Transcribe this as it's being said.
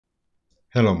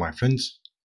Hello my friends,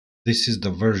 this is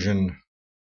the version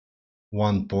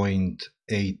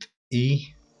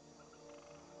 1.8e.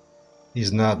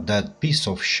 Is not that piece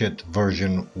of shit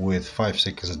version with 5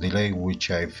 seconds delay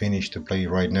which I finished to play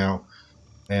right now,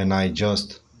 and I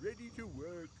just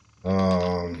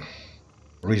um,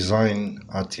 resign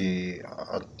at in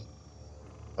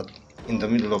the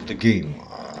middle of the game.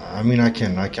 I mean I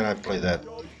cannot play that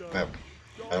map.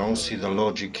 I don't see the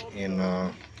logic in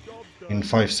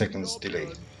 5 seconds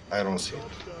delay. I don't see it,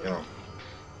 you know.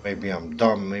 Maybe I'm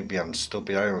dumb, maybe I'm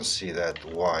stupid, I don't see that.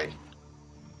 Why?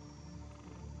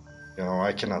 You know,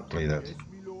 I cannot play that.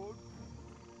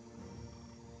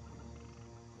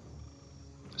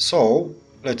 So,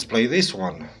 let's play this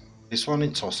one. This one,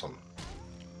 it's awesome.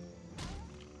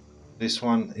 This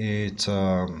one, it's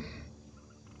a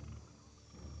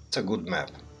good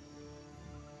map.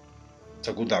 It's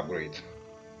a good upgrade.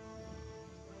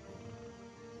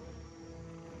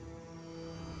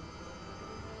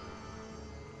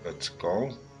 Let's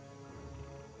go.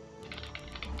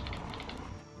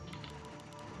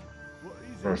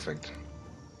 Perfect.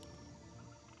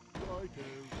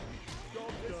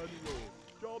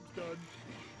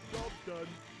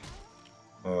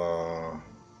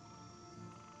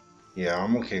 Yeah,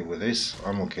 I'm okay with this.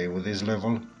 I'm okay with this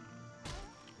level.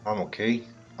 I'm okay.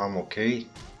 I'm okay.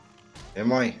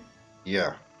 Am I?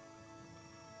 Yeah.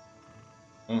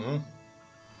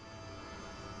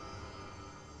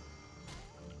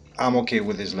 I'm okay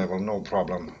with this level, no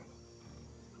problem.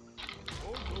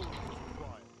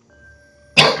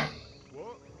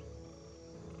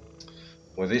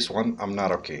 With this one, I'm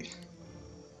not okay.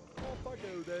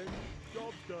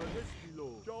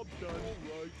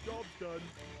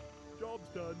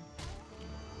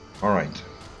 Alright,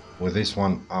 with this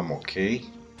one, I'm okay.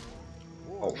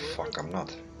 Oh fuck, I'm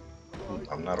not. Dude,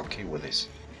 I'm not okay with this.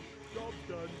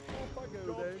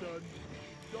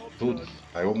 Dude,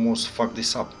 I almost fucked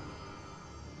this up.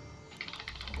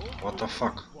 What the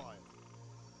fuck?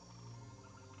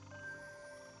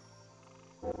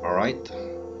 Alright,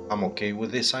 I'm okay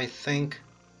with this, I think.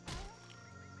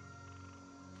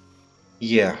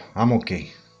 Yeah, I'm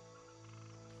okay.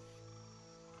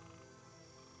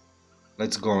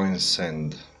 Let's go and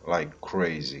send like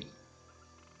crazy.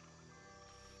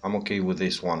 I'm okay with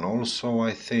this one also,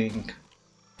 I think.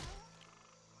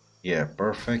 Yeah,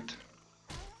 perfect.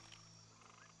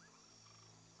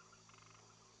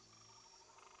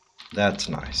 That's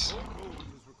nice.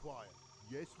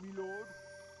 Yes, my lord.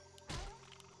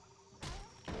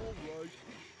 All right.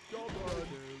 Job done.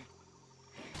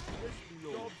 Yes, my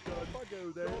lord. Job done. I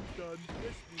go there. Job done.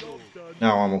 Yes, my lord. Done.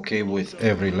 Now I'm okay with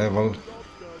every level.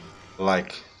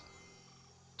 Like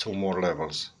 2 more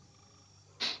levels.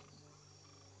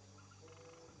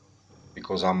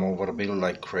 Because I'm overbuilt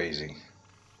like crazy.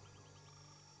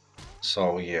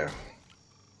 So yeah.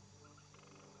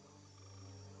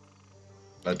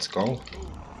 Let's go.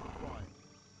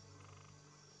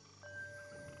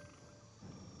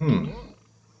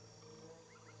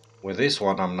 With this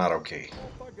one I'm not okay.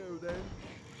 Off I go then.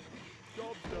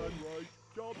 Job done. Right.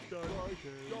 Job done. Right.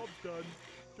 Job done.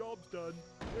 Job's done.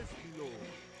 Yes, my lord.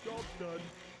 Job done.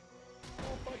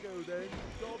 Off I go then.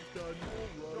 Job done.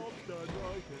 All right. Job done.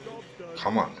 Right. Job done.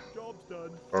 Come on. Job's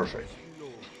done. Perfect. Yes, my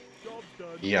lord. Job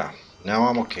done. Yeah, now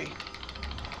I'm okay.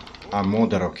 I'm more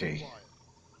than okay.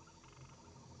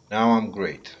 Now I'm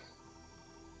great.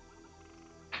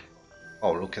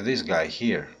 Oh, look at this guy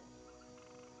here.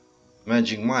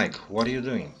 Magic Mike, what are you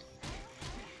doing?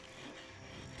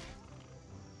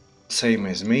 Same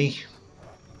as me.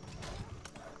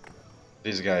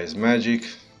 This guy is magic.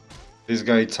 This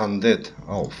guy is undead.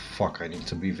 Oh fuck, I need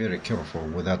to be very careful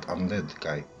with that undead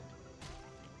guy.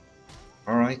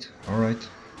 Alright, alright.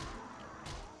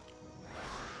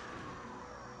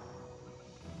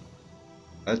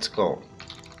 Let's go.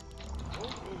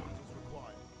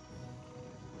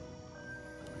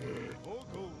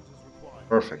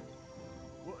 Perfect.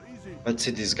 Let's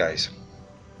see these guys.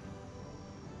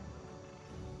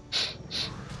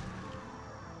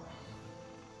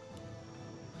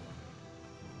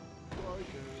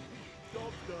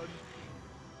 Job done.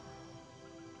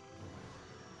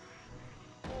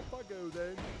 Off I go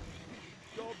then.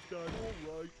 Job's done.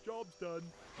 All right. Job's done.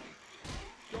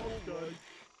 Job's done.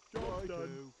 Job's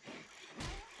done.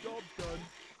 Job's done.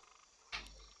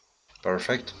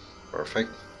 Perfect,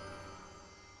 perfect.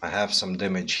 I have some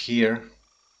damage here.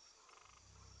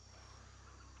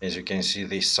 As you can see,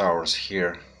 these towers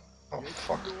here. Oh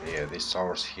fuck, yeah, these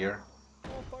towers here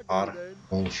are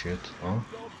bullshit, huh?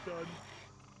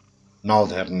 No,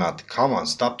 they're not. Come on,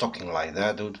 stop talking like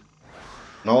that, dude.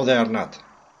 No, they are not.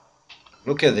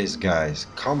 Look at these guys.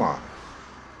 Come on.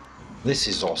 This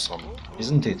is awesome,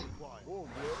 isn't it?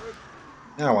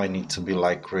 Now I need to be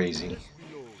like crazy.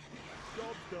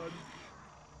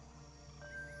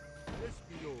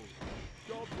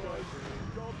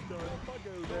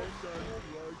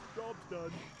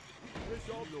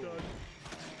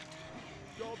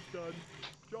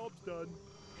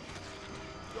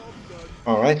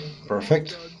 Alright,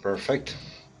 perfect, perfect.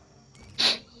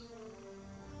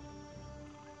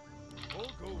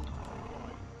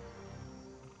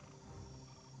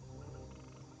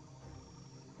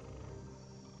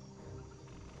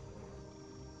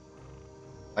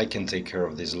 I can take care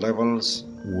of these levels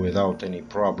without any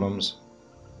problems.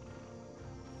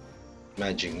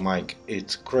 Magic Mike,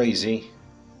 it's crazy.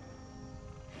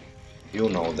 You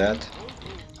know that.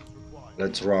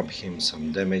 Let's rob him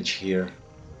some damage here.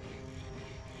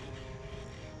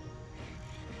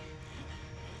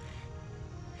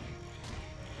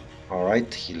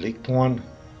 Alright, he licked one.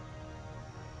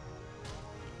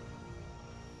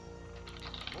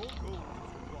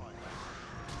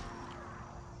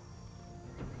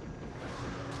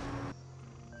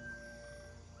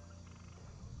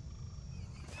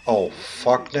 Oh,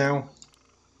 fuck now.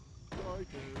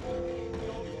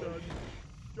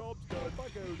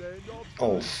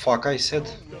 Oh, fuck, I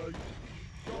said.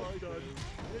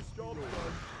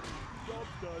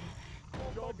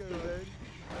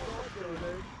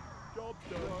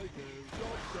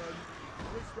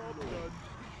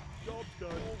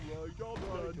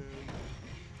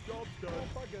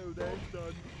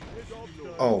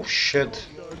 Oh, shit.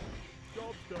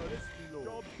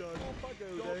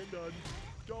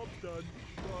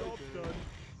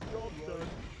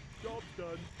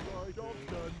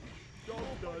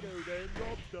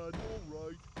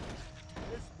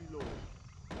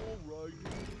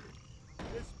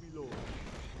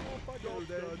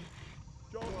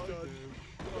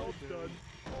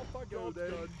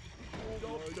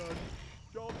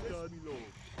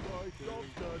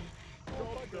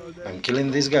 I'm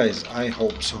killing these guys, I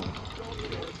hope so.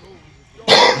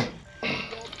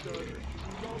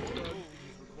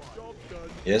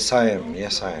 Yes I am,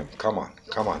 yes I am. Come on,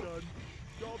 come on.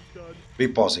 Be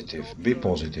positive, be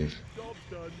positive.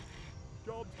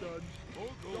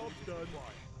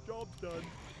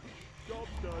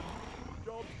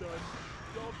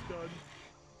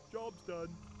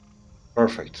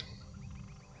 Perfect.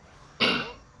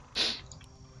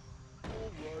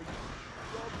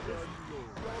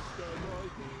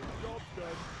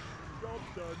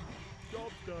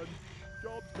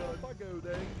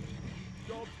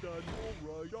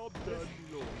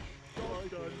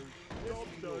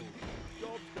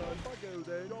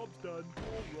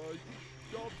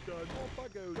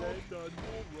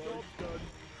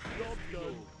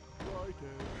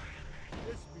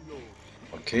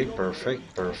 Okay,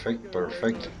 perfect, perfect,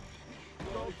 perfect.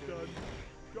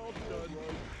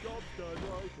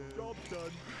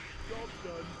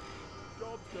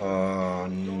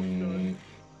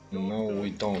 No,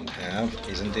 we don't have,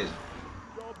 isn't it?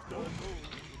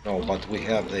 No, but we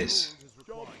have this.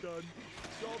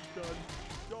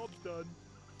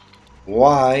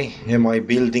 Why am I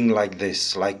building like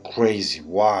this, like crazy?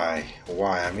 Why?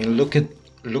 Why? I mean, look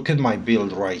at my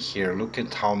build right here. Look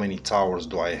at how many towers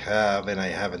do I have, and I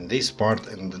have in this part,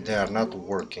 and they are not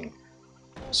working.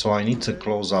 So I need to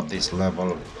close up this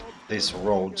level, this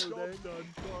road,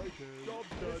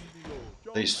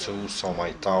 these two, so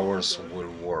my towers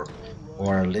will work,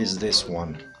 or at least this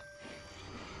one.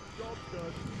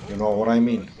 You know what I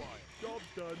mean?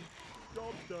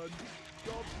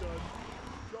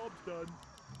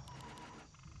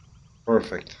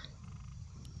 Perfect.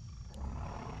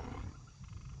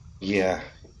 Yeah,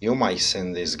 you might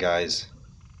send these guys.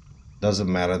 Doesn't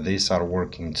matter, these are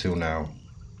working too now.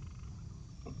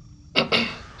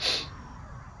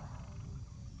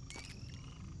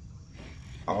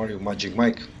 How are you, Magic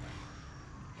Mike?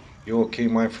 You okay,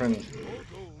 my friend?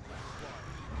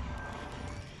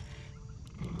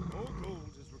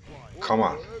 Come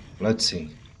on, let's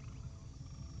see.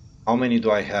 How many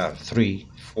do I have? 3,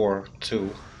 4, 2.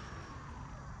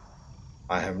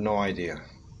 I have no idea.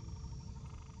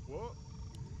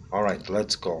 Alright,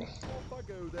 let's go.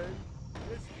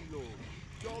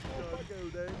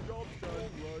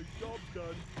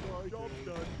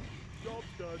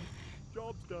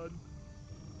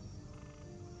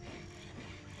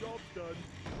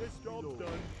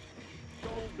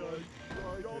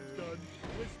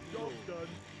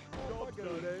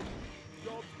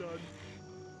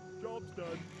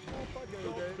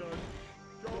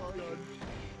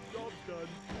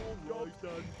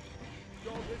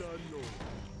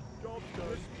 Job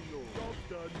done. Job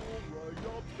done. All right.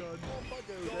 Job done. Off I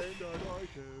go then.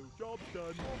 Righto. Job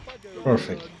done. Off I go.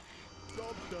 Perfect.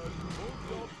 Job done.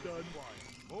 Job done.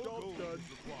 Job done.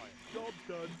 Job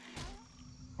done.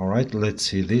 Alright, let's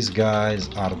see. These guys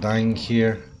are dying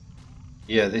here.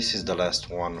 Yeah, this is the last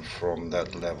one from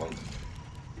that level.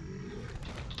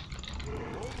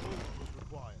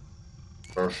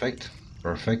 Perfect.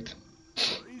 Perfect.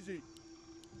 Easy.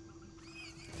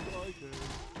 Righto.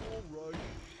 All right.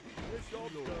 Yes,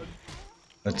 job done.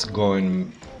 Let's go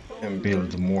and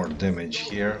build more damage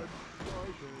here.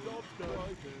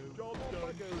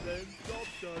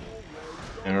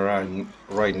 And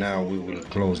right now we will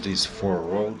close these 4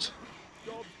 roads.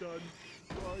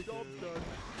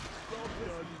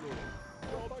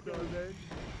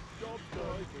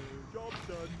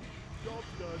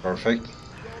 Perfect.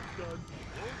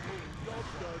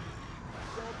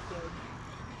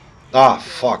 Ah,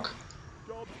 fuck.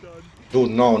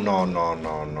 Dude, no, no, no,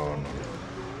 no, no, no.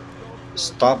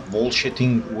 Stop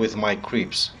bullshitting with my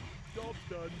creeps. Job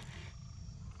done.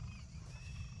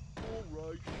 All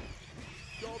right.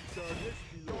 Job done. Yes,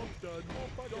 me lord. Job done.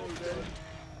 Off I go then.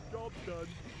 Job done.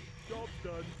 Job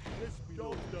done. Yes, me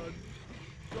lord. Job done.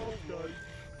 Job done.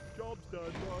 Job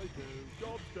done. Righto.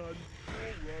 Job done. All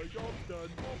right. Job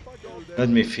done. Off I go then. Let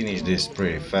me finish this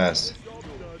pretty fast. Job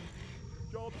done.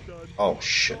 Job done. Oh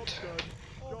shit.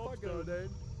 Job I go then.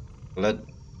 Let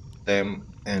them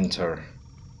enter.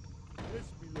 Yes,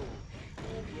 me lord.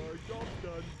 All right. Job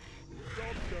done.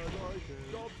 Job done. Righto.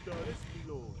 Job done. Yes, me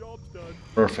lord. Job done.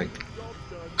 Perfect. Job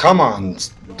done. Come on,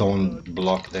 don't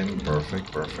block them.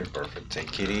 Perfect, perfect, perfect.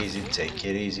 Take it easy, take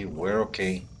it easy. We're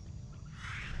okay.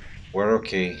 We're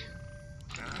okay.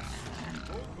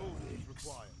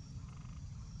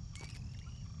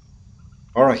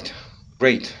 Alright,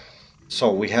 great.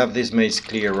 So we have this maze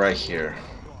clear right here.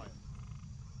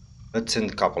 Let's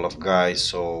send a couple of guys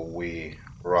so we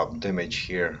rub damage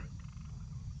here.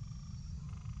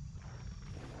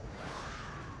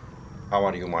 How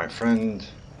are you, my friend?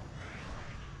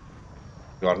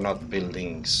 You are not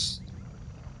building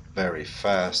very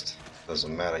fast.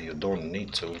 Doesn't matter, you don't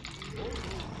need to.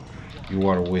 You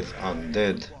are with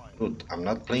Undead. Dude, I'm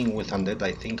not playing with Undead.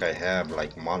 I think I have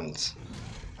like months.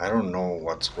 I don't know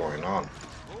what's going on.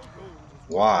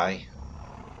 Why?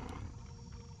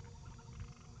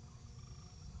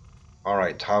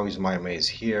 Alright, how is my maze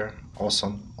here?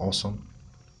 Awesome, awesome.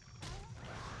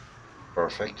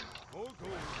 Perfect.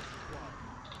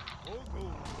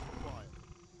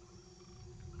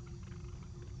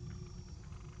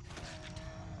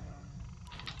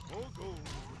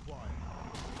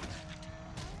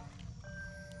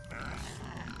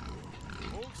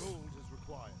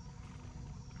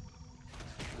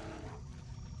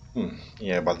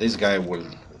 Yeah, but these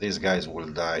guys will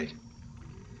die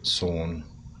soon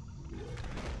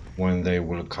when they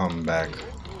will come back.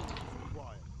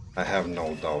 I have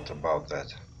no doubt about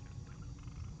that.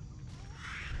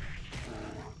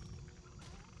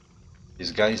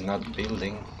 This guy is not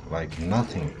building like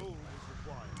nothing.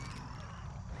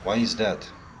 Why is that?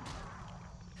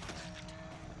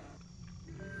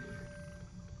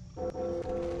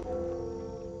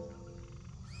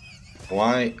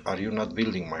 Why are you not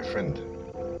building, my friend?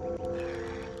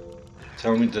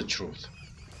 Tell me the truth.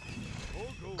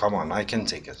 Come on, I can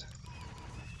take it.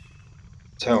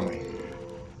 Tell me.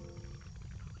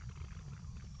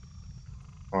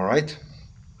 Alright?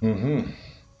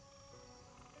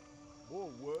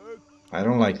 I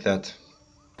don't like that.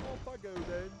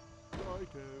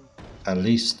 At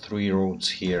least 3 roads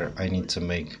here I need to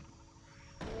make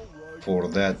for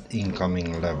that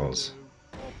incoming levels.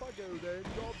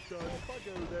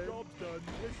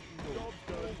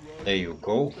 There you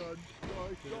go.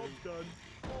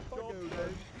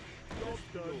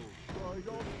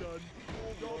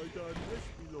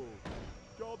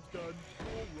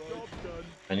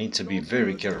 I need to be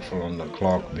very careful on the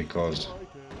clock because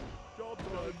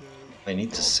I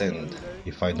need to send.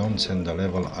 If I don't send the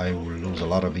level, I will lose a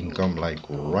lot of income like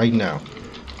right now.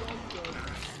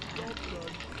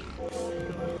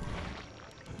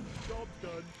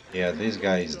 Yeah, this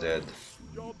guy is dead.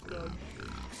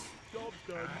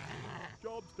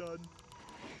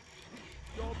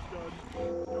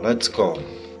 Let's go.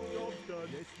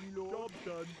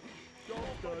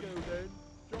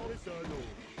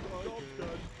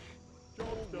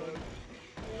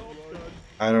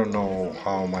 I don't know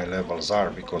how my levels are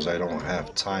because I don't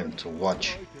have time to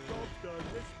watch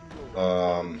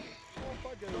the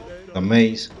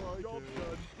maze,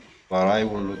 but I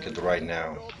will look at it right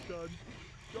now.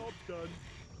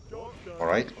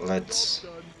 Alright, let's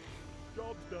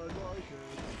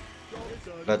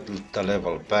Let the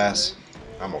level pass.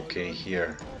 I'm okay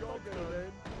here.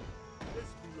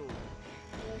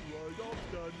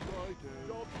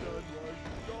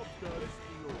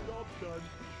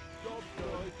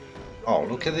 Oh,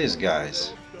 look at these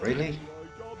guys. Really?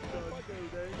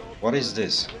 What is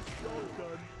this?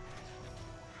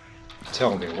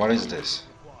 Tell me, what is this?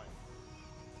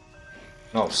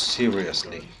 No,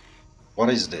 seriously. What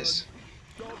is this?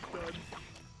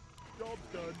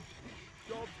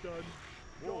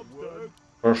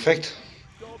 Perfect.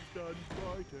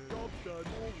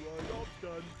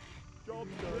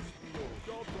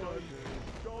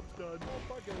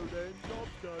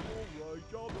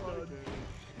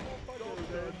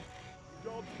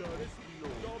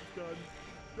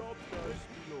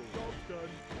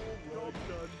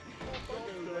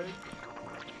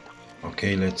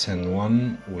 Okay, let's end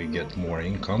one. We get more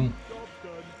income.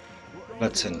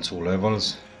 Let's end 2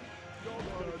 levels.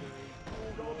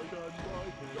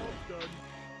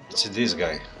 See this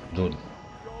guy, dude.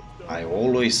 I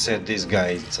always said this guy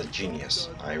is a genius.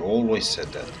 I always said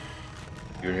that.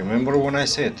 You remember when I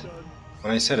said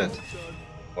it?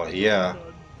 Well, yeah.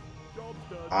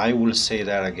 I will say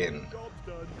that again.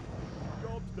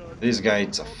 This guy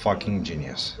is a fucking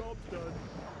genius.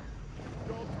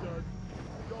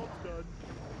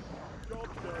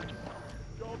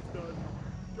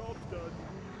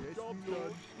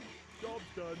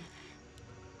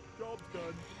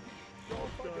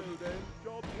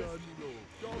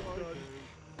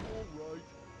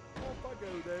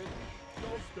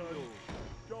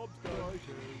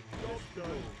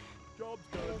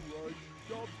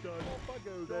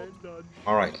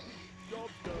 Alright.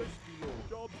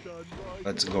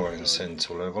 Let's go and send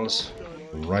 2 levels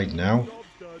right now.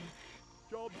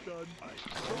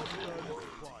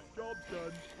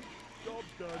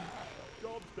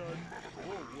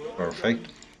 Perfect.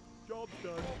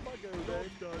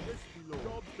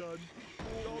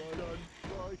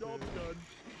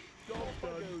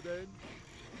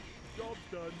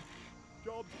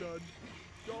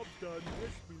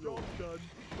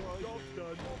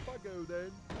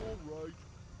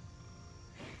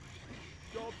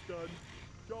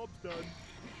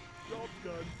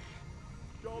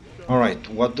 Alright,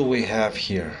 what do we have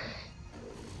here?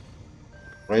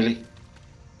 Really?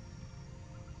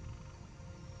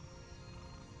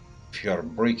 If you are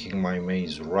breaking my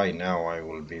maze right now, I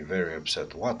will be very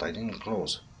upset. What? I didn't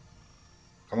close.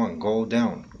 Come on, go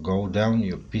down. Go down,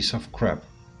 you piece of crap.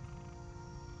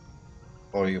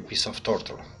 Or you piece of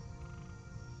turtle.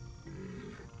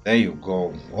 There you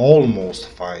go. Almost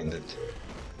find it.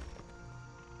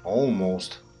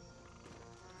 Almost.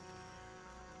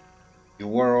 You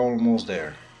were almost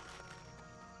there.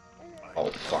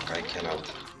 Oh fuck, I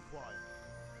cannot.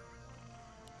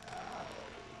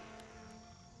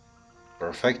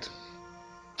 Perfect.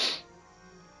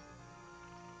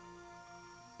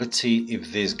 Let's see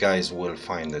if these guys will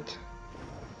find it.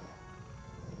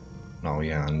 No,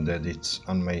 yeah, Undead, it's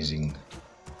amazing.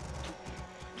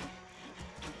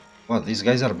 What, these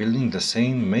guys are building the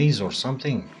same maze or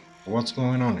something? What's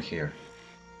going on here?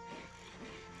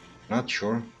 Not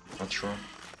sure, not sure.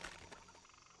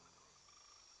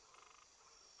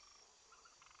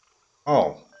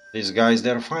 Oh, these guys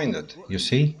there find it, you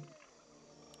see?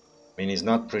 I mean, it's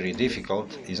not pretty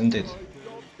difficult, isn't it?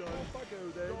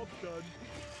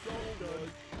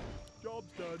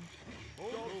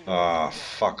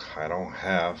 Fuck, I don't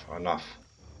have enough.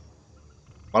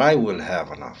 But I will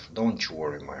have enough, don't you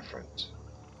worry, my friends.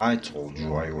 I told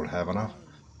you I will have enough.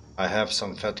 I have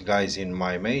some fat guys in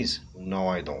my maze? No,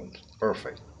 I don't.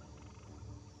 Perfect.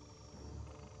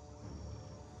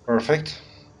 Perfect.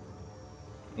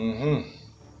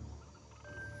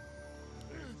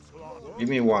 Give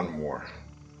me one more.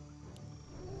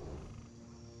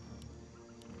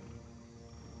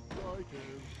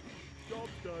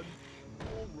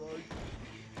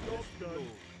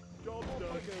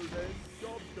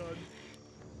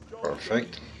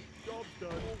 Perfect.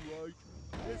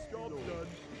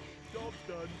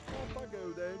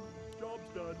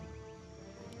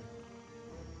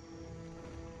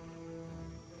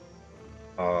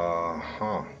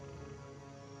 Uh-huh.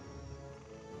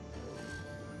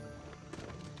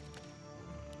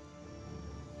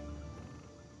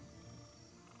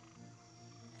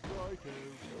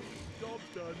 Job's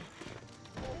done.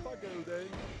 Off I go then.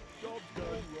 Job's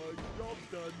done. Right. Job's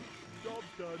done.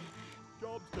 Job's done.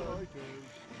 Job's done.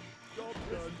 Job's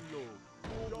done.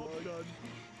 Job's done.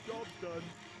 Job's done.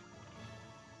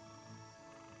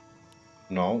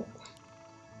 No.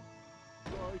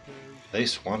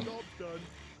 This one.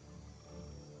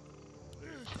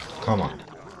 Come on.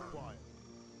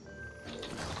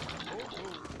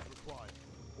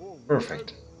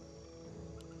 Perfect.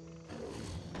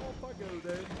 Off I go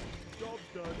then. Job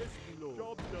done. Yes, me lord.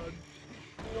 Job done.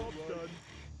 Job done.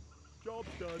 Job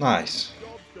done. Nice.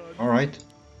 Job done. Alright.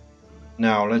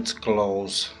 Now let's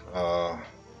close. Yeah,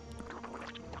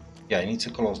 I need to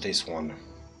close this one.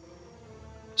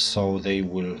 So they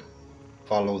will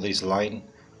follow this line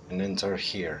and enter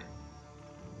here.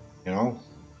 You know?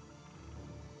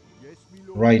 Yes, me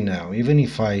lord. Right now, even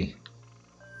if I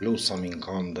lose some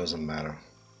income, doesn't matter.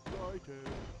 Righto.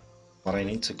 But I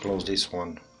need to close this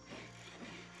one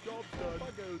Job done.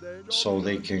 I go then. so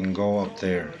they can go up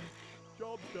there.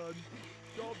 Job done.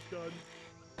 Job done.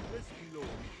 Yes, me lord.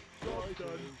 Job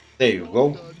done. There you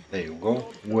go. There you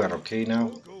go. We're okay now.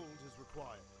 Gold is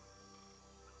required.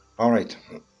 Alright.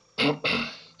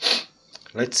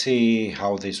 Let's see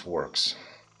how this works.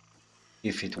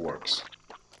 If it works.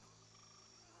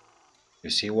 You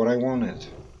see what I wanted?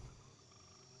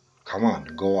 Come on,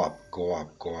 go up, go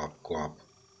up, go up, go up.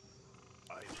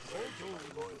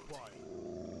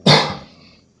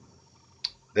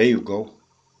 There you go.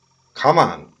 Come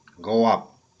on, go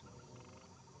up.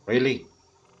 Really?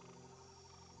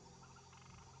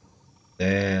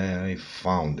 There, I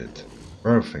found it.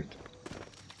 Perfect.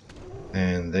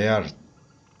 And they are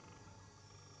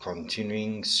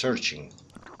continuing searching.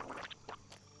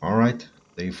 Alright,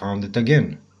 they found it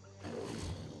again.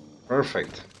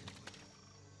 Perfect.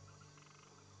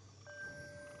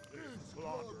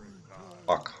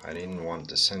 Fuck, I didn't want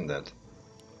to send that,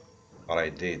 but I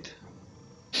did.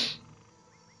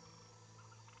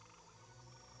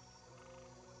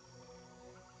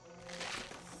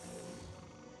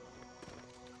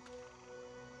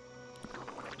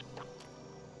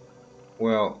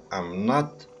 Well, I'm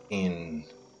not in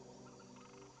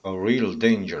a real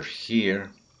danger here,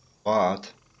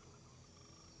 but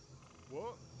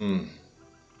What?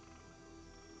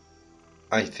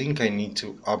 I think I need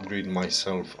to upgrade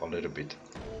myself a little bit.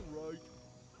 All right.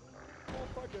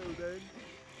 Off I go then.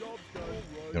 Job done.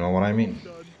 Right. You know what I mean?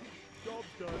 Done. Job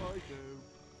done. Righto.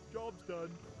 Job's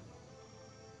done.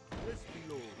 Yes, me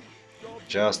lord. Job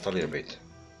Just a little bit.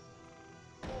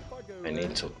 off I go I then.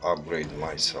 need to upgrade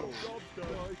myself. Job done.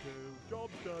 Righto.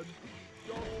 Job done.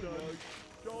 Job done.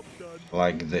 Job done.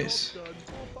 Like this. Job done.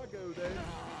 Off I go then.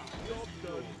 Job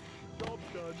done. Job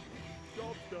done.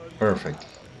 Job done. Perfect.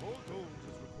 All gold is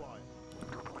required.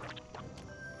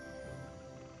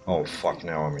 Oh fuck,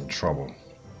 now I'm in trouble.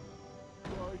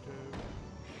 Righto.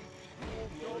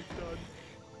 Job done.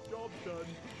 Job done.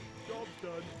 Job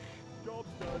done. Job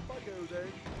done. I go then.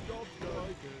 Job done.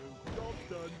 Righto. Job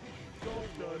done. Job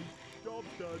done. Job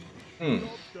done. Job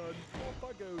done. Off I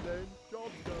go then.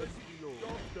 Job done.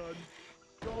 Job done.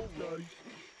 Job done.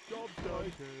 Job done.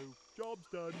 Righto. Job's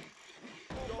done.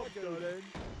 Off I go then.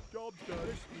 Job's done.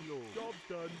 Yes, me lord. Job's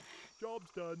done.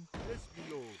 Job's done. Yes, me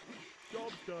lord.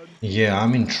 Job's done. Yeah,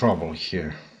 I'm in trouble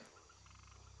here.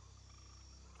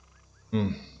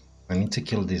 I need to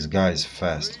kill these guys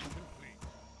fast.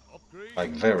 Upgrade.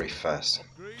 Like very fast.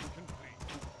 Upgrade complete.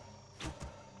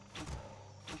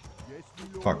 Yes, me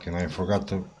lord. Fuck, and I forgot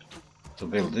to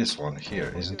build this one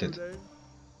here, isn't Go it? then.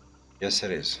 Yes,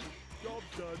 it is. Job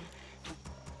done.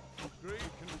 Upgrade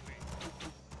complete.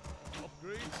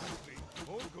 Upgrade complete.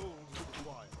 More gold is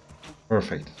required.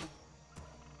 Perfect.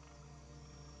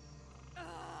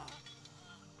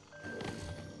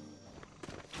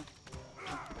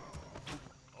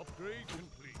 Upgrade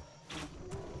complete.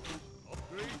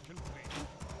 Upgrade complete.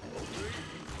 Upgrade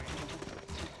complete.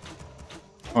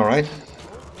 Alright.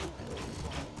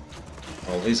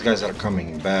 Well, these guys are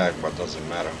coming back, but doesn't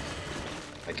matter.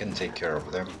 I can take care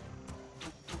of them.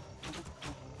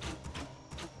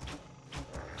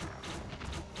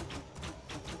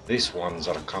 These ones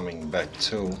are coming back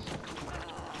too,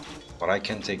 but I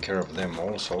can take care of them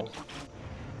also.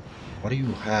 What do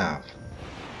you have?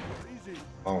 Easy.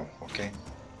 Oh, okay.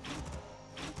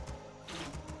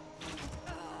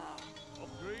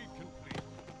 Upgrade complete.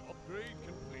 Upgrade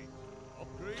complete.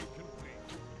 Upgrade complete.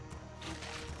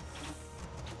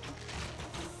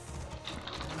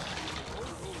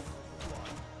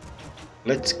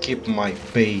 Let's keep my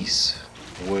pace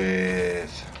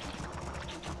with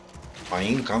my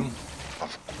income,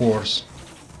 of course.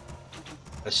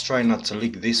 Let's try not to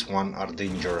leak. This one are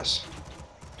dangerous.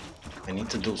 I need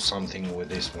to do something with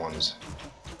these ones.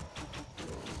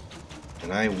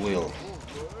 And I will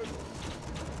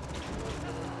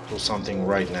do something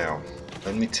right now.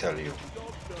 Let me tell you.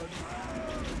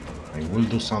 I will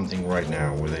do something right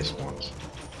now with these ones.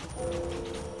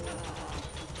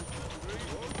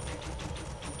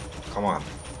 Come on.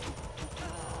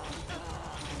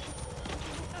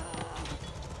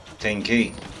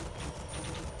 10k.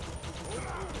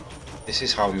 This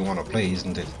is how you wanna play,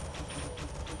 isn't it?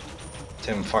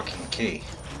 10 fucking K.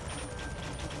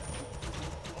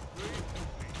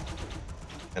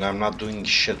 And I'm not doing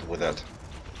shit with that.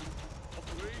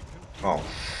 Oh,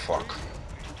 fuck.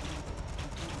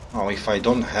 Oh, if I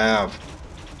don't have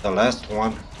the last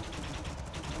one...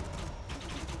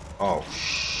 Oh,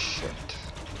 shit.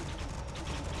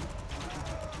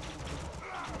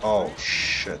 Oh,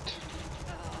 shit.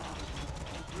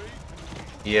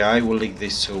 Yeah, I will leak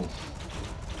this too.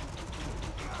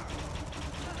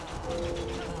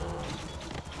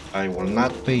 I will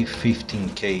not pay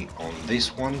 15k on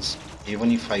these ones,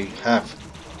 even if I have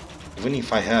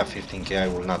 15k, I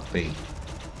will not pay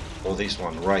for this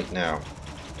one right now.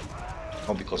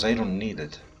 Oh, because I don't need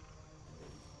it.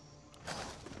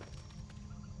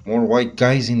 More white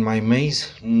guys in my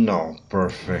maze? No,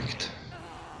 perfect.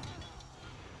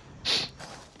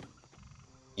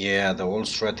 Yeah, the whole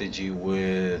strategy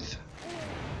with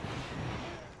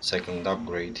second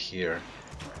upgrade here.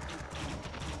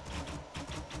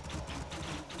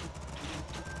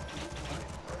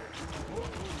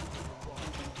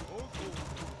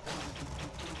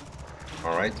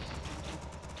 Alright.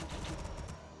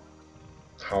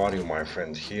 How are you, my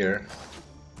friend? Here.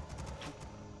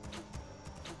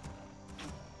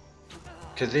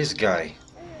 Look at this guy.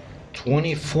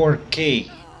 24k,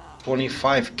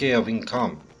 25k of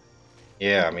income.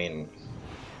 Yeah, I mean,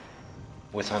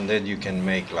 with Undead you can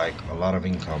make like a lot of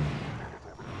income.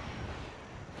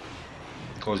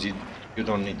 Because you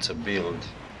don't need to build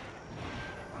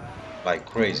like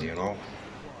crazy, you know?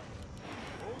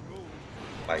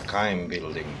 Like I'm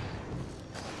building.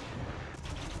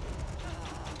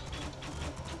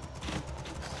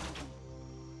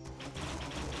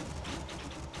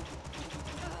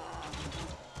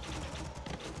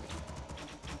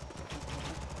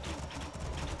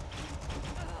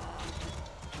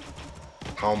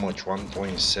 How much?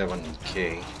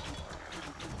 1.7k.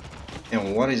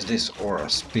 And what is this aura?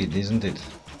 Speed, isn't it?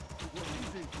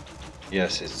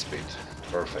 Yes, it's speed.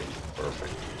 Perfect,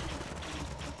 perfect.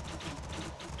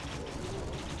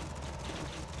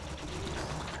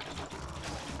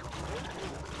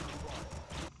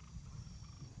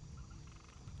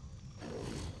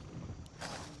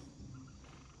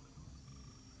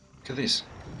 Look at this.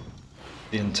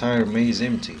 The entire maze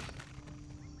empty.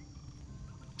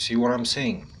 See what I'm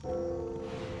saying?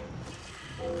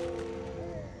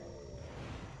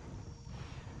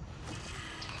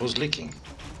 Who's leaking?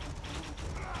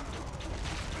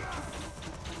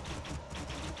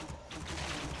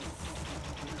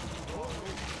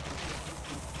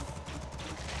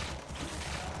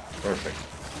 Perfect.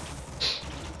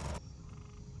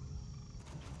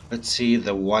 Let's see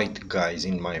the white guys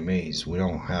in my maze. We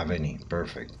don't have any.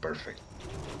 Perfect, perfect.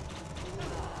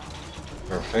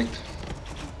 Perfect.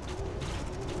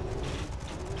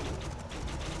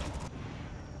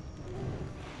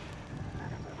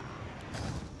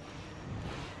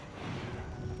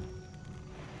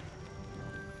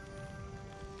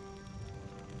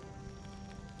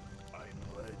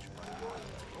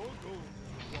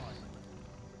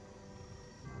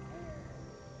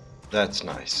 That's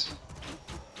nice.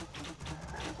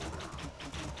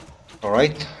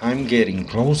 Alright, I'm getting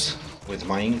close with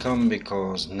my income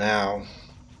because now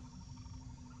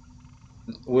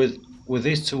with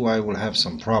these two I will have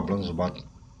some problems, but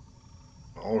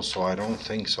also I don't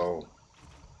think so,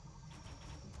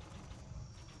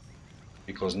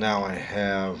 because now I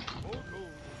have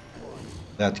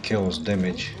that kills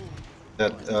damage,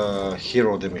 that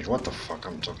hero damage. What the fuck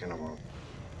I'm talking about?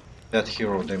 That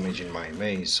hero damage in my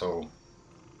maze, so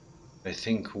I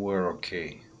think we're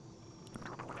okay.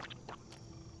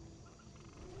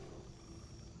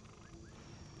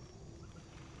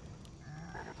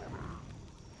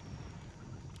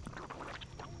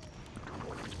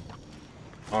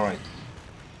 All right.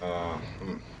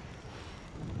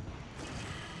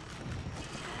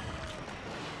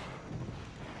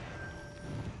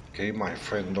 Okay, my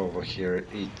friend over here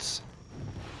is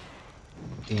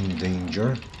in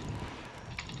danger.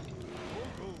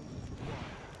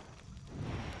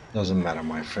 Doesn't matter,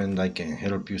 my friend, I can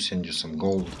help you, send you some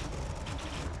gold.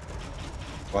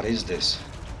 What is this?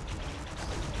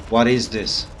 What is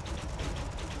this?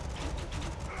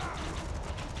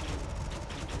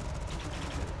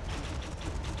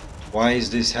 Why is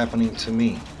this happening to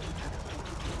me?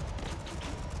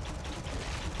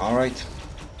 Alright.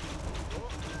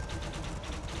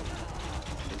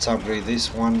 Let's upgrade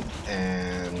this one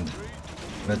and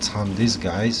let's hunt these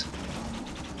guys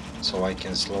so I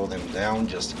can slow them down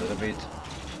just a little bit,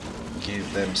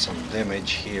 give them some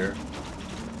damage here.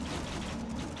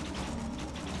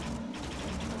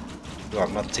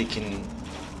 I'm not taking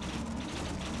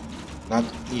Not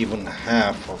even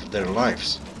half of their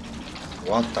lives.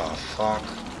 What the fuck?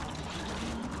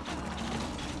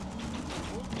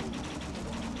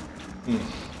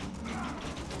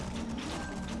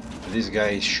 This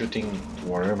guy is shooting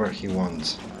wherever he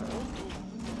wants.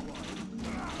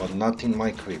 But not in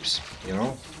my creeps, you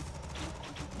know?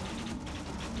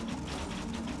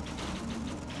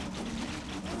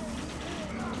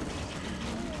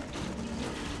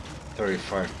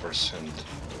 %35%.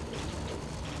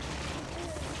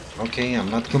 Okay, I'm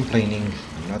not complaining.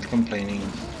 I'm not complaining.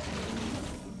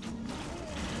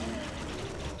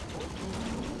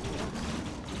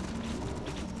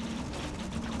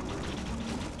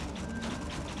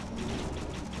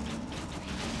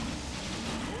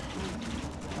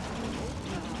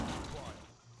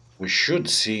 We should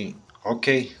see.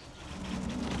 Okay.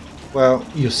 Well,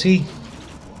 you see.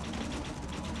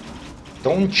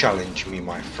 Don't challenge me,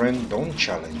 my friend. Don't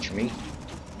challenge me.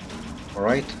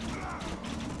 Alright?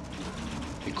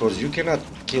 Because you cannot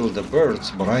kill the birds,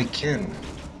 but I can.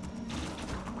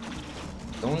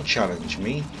 Don't challenge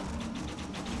me.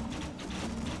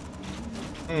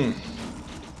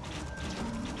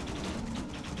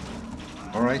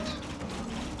 Alright.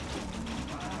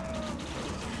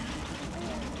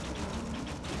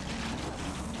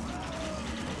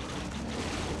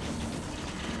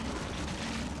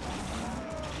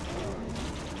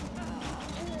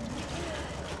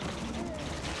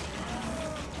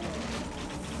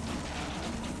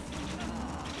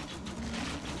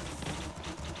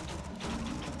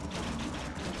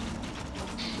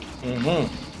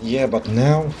 Yeah, but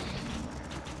now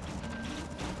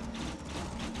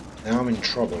I'm in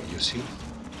trouble, you see?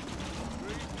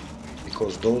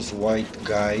 Because those white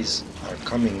guys are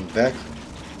coming back,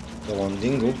 the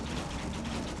Wandingo,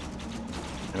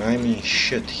 and I'm in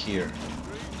shit here.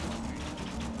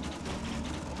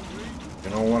 You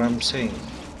know what I'm saying?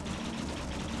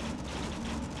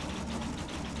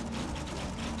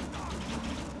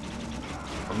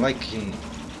 I'm like in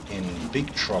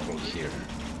big trouble here.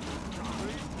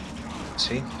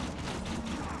 See?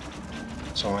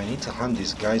 So I need to hunt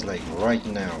these guys like right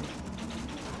now.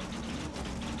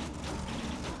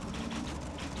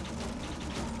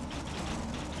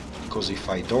 Because if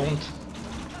I don't...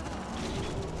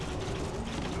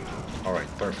 Alright,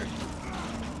 perfect.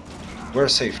 We're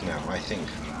safe now, I think.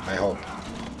 I hope.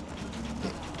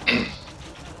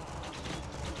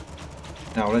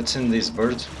 Now let's end these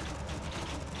birds.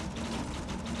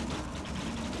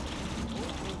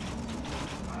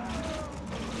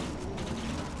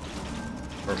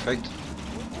 Perfect.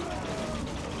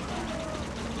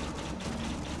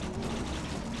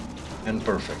 And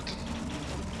perfect.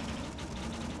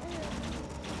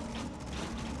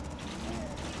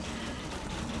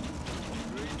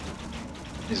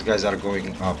 These guys are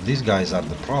going up. These guys are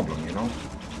the problem, you know?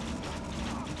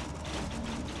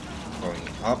 Going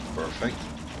up, perfect.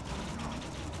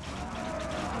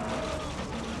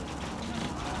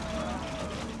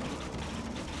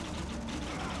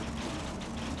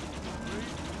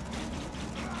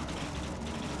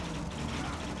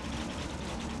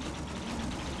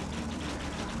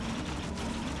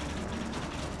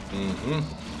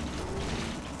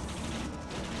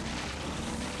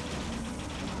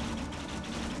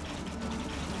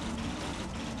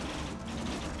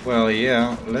 Well,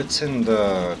 yeah, let's end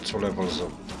the 2 levels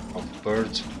of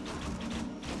birds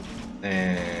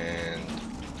and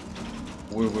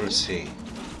we will see.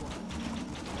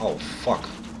 Oh, fuck.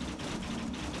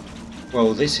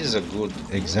 Well, this is a good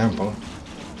example.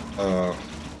 A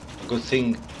good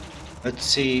thing. Let's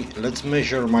see, let's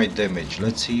measure my damage.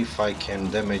 Let's see if I can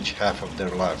damage half of their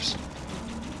lives.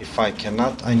 If I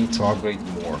cannot, I need to upgrade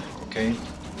more, okay?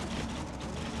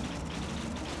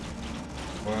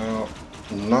 Well,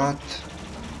 not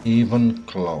even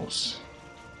close.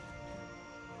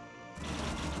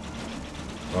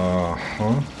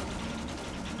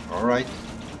 Alright.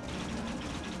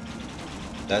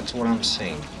 That's what I'm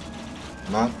saying.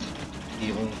 Not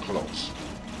even close.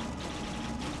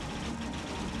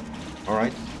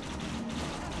 Alright.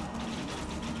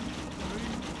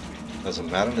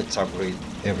 Doesn't matter, let's upgrade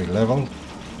every level.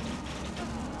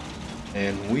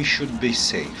 And we should be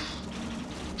safe.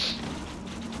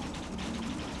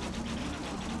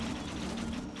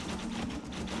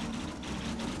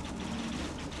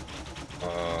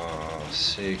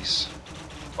 Six,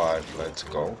 5, let's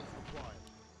go.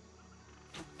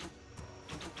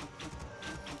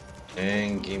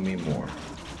 And give me more.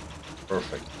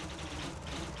 Perfect.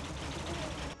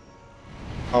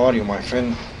 How are you, my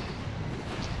friend?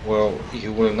 Well,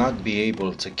 you will not be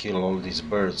able to kill all these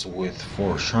birds with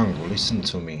 4 Shango. Listen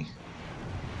to me.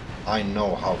 I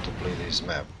know how to play this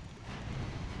map.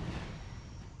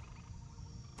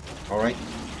 Alright.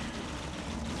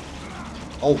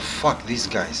 Oh fuck, these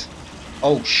guys.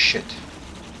 Oh shit.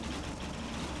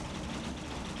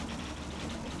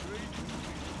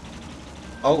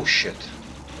 Oh shit.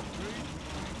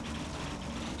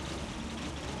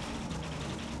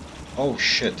 Oh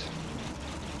shit.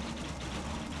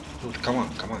 Dude, come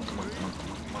on, come on, come on, come on,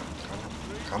 come on, come on, come on.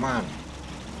 Come on.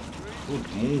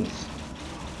 Good move.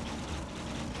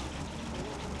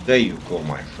 There you go,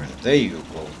 my friend. There you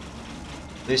go.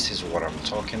 This is what I'm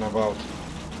talking about.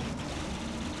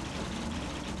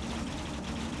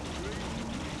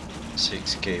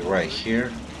 6K right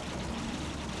here.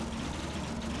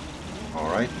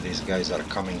 Alright, these guys are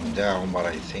coming down, but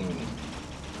I think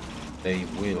they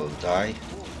will die.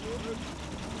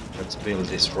 Let's build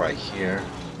this right here.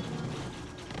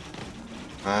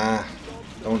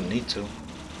 Don't need to.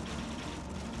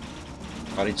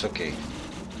 But it's okay.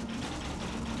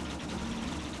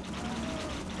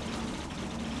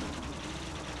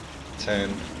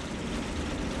 Ten,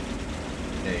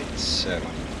 8, 7,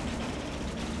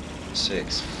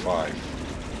 6,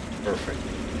 5. Perfect.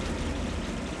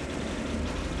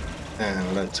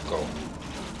 And let's go.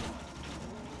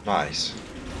 Nice.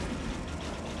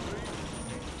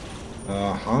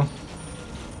 Uh-huh.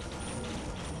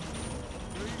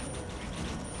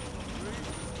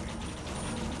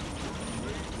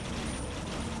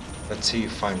 Let's see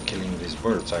if I'm killing these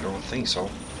birds. I don't think so.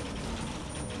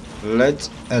 Let's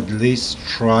at least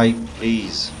try,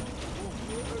 please.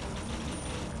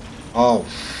 Oh,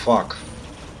 fuck.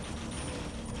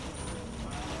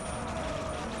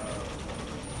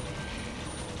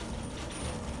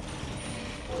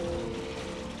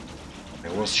 I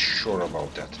was sure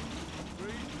about that.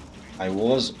 I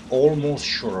was almost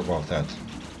sure about that.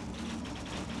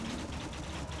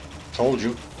 Told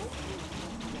you.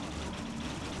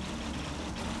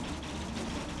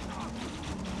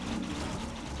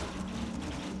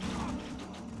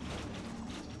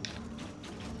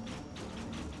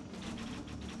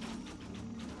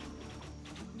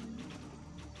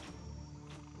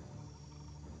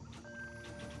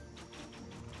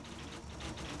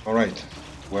 Alright,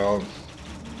 well,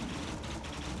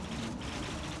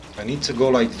 I need to go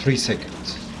like 3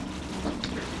 seconds.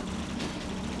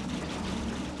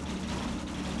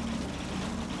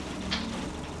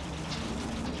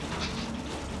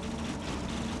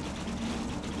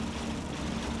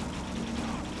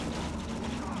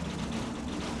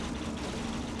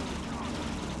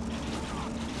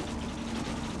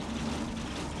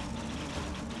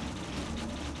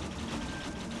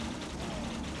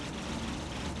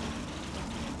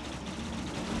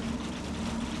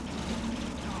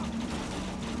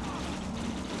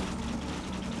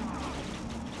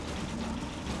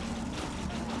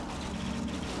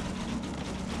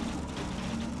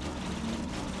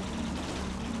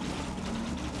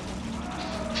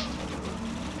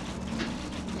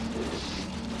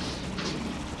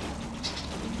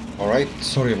 Alright,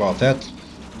 sorry about that.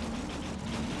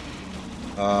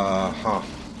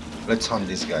 Let's hunt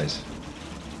these guys.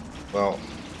 Well,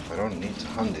 I don't need to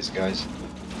hunt these guys.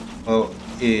 Well,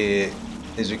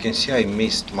 as you can see, I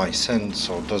missed my send,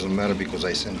 so it doesn't matter because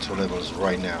I sent 2 levels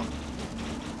right now.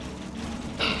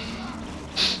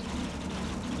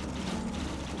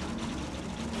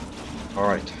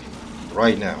 Alright,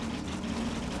 right now.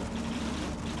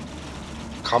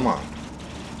 Come on.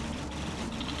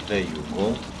 There you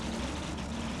go.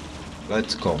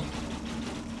 Let's go.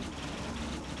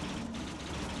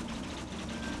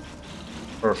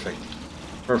 Perfect.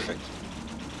 Perfect.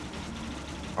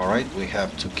 Alright, we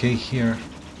have 2K here.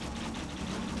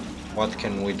 What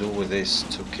can we do with this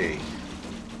 2K?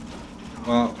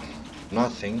 Well,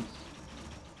 nothing.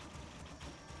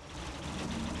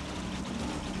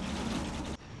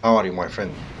 How are you, my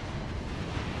friend?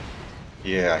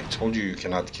 Yeah, I told you you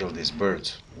cannot kill these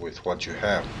birds with what you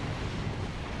have.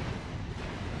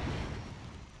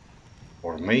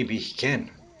 Or maybe he can.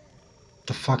 What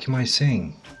the fuck am I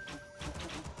saying?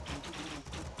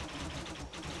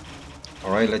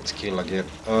 Alright, let's kill again.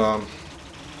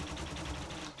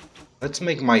 Let's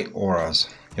make my auras,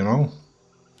 you know?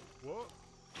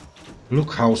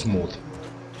 Look how smooth.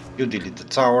 You delete the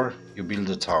tower, you build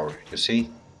the tower, you see?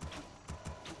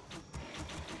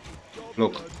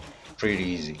 Look, pretty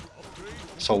easy.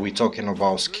 So we're talking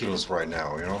about skills right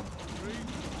now, you know?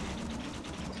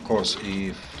 Of course,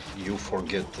 if you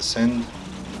forget the send,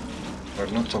 we're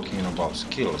not talking about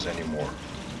skills anymore.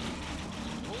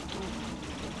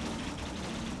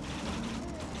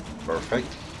 Perfect.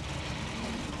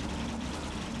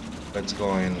 Let's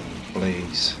go and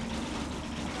place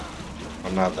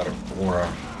another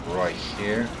aura right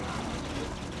here.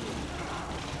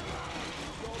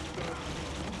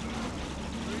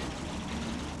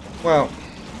 Well,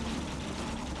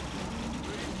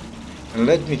 and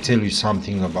let me tell you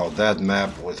something about that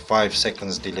map with 5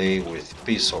 seconds delay with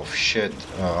piece of shit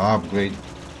upgrade.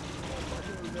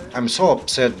 I'm so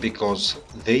upset because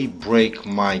they break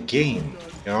my game,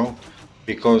 you know,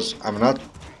 because I'm not,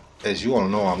 as you all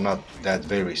know, I'm not that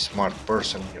very smart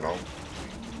person, you know.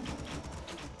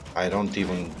 I don't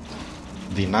even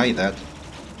deny that.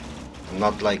 I'm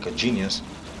not like a genius.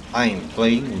 I am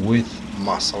playing with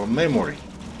muscle memory,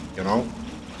 you know,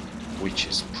 which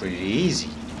is pretty easy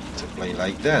to play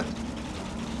like that.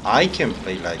 I can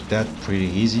play like that pretty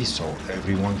easy, so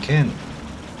everyone can.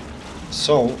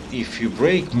 So if you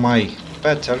break my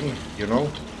pattern, you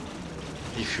know,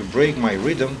 if you break my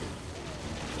rhythm,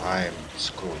 I'm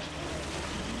screwed.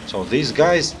 So these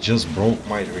guys just broke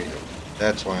my rhythm.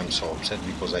 That's why I'm so upset,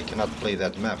 because I cannot play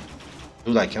that map.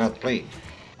 Dude, I cannot play.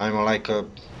 I'm like a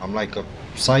I'm like a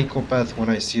psychopath. When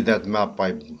I see that map,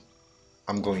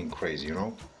 I'm going crazy, you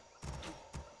know?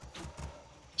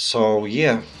 So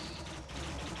yeah.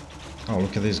 Oh,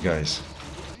 look at these guys.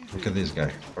 Look at this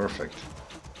guy. Perfect.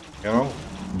 You know?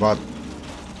 But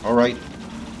alright.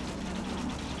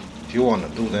 If you wanna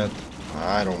do that,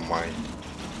 I don't mind.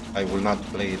 I will not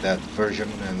play that version,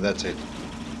 and that's it.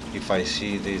 If I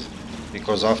see this,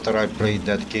 because after I played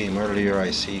that game earlier,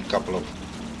 I see a couple of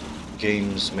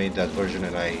games made that version,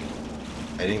 and I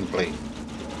didn't play.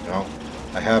 You know,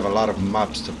 I have a lot of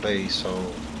maps to play, so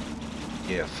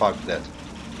yeah, fuck that.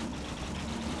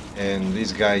 And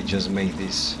this guy just made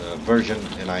this version,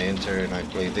 and I enter and I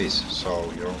play this. So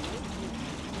you know,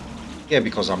 yeah,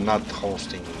 because I'm not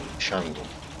hosting Shango.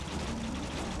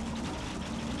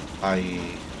 I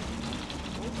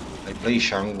play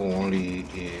Shango only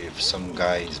if some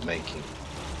guy is making.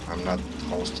 I'm not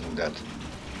hosting that.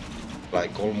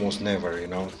 Like almost never, you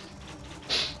know.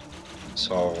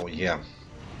 So yeah.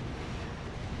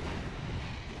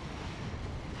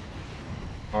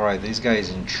 Alright, this guy is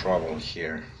in trouble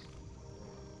here.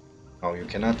 Oh, you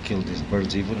cannot kill these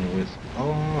birds even with...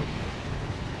 Oh,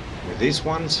 with these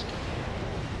ones?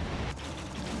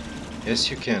 Yes,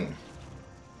 you can.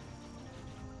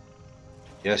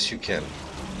 Yes, you can.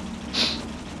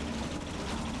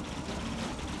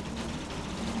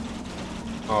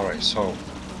 Alright, so...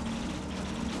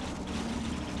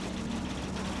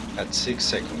 At 6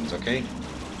 seconds, okay?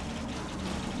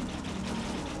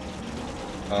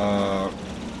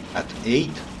 At 8?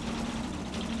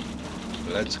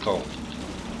 Let's go.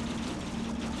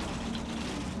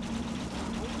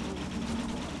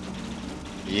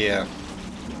 Yeah,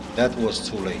 that was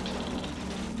too late.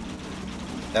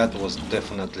 That was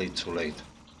definitely too late.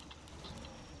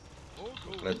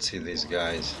 Let's see these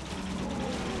guys.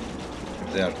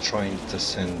 If they are trying to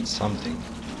send something.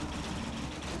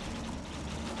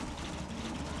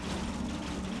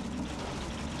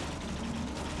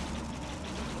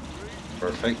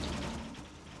 Perfect.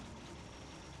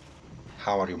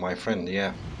 How are you, my friend?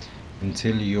 Yeah.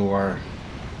 Until you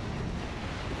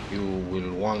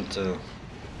will want to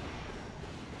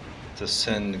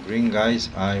send green guys,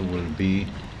 I will be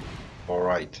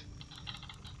alright.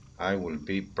 I will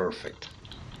be perfect.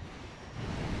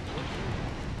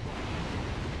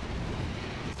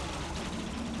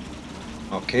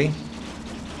 Okay.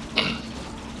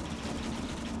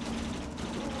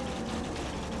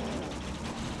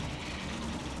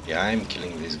 Yeah, I'm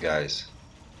killing these guys.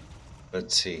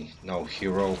 Let's see. No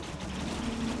hero.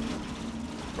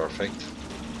 Perfect.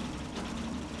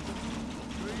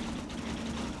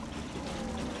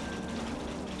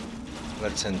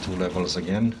 Let's send 2 levels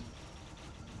again.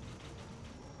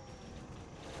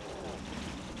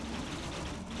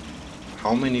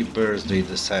 How many birds they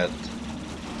decide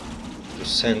to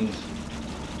send,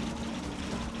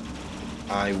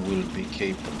 I will be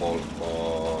capable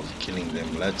of killing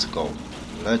them. Let's go.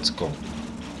 Let's go.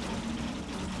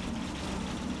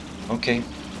 Okay.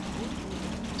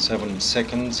 7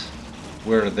 seconds.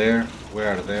 We're there. We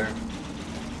are there.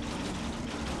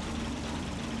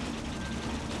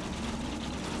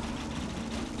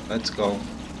 Let's go.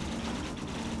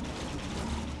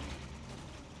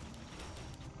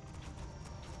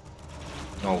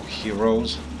 No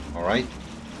heroes. Alright.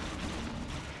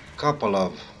 Couple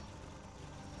of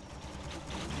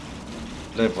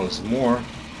levels more,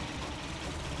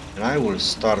 and I will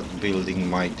start building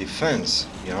my defense,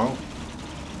 you know,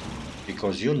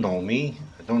 because you know me,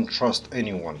 I don't trust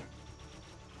anyone.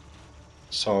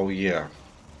 So yeah,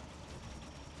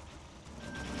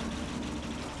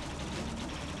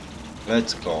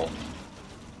 let's go.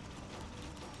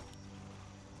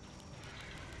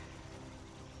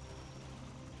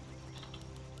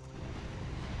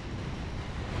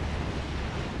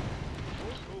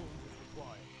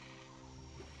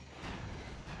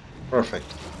 Perfect.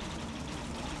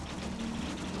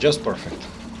 Just perfect.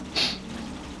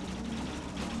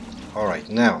 Alright,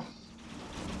 now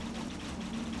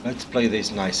let's play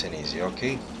this nice and easy,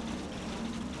 okay?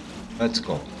 Let's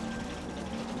go.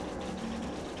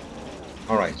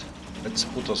 Alright, let's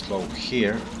put a slow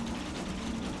here.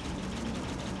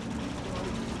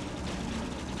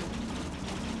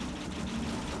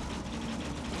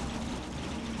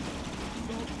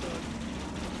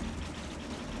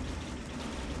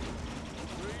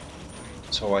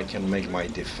 So I can make my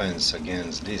defense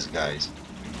against these guys,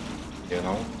 you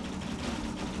know?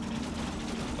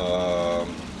 A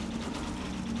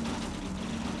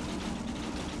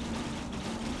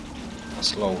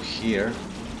slow here.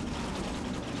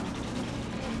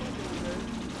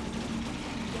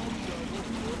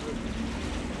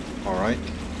 Alright.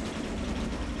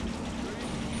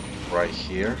 Right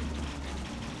here.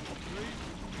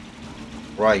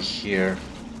 Right here.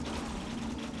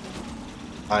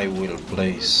 I will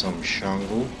place some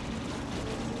Shango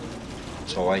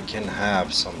so I can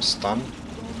have some stun.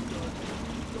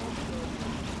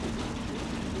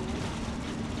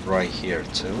 Right here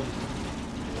too.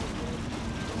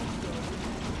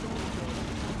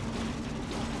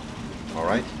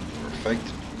 Alright, perfect.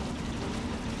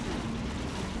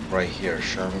 Right here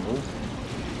Shango.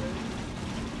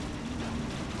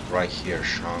 Right here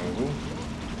Shango.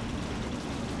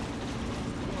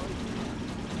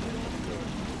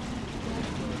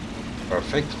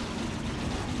 Perfect.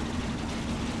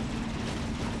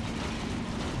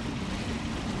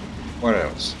 What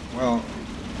else? Well,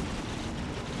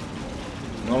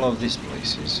 in all of these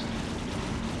places.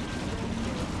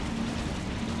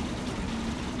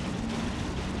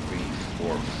 3,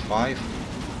 4, 5.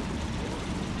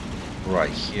 Right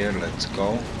here, let's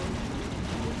go.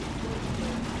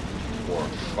 4,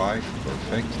 5,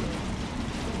 perfect.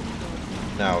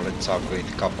 Now let's upgrade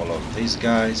a couple of these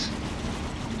guys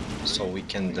so we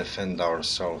can defend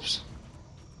ourselves.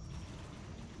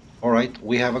 Alright,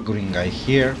 we have a green guy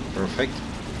here, perfect.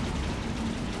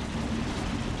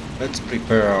 Let's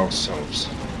prepare ourselves.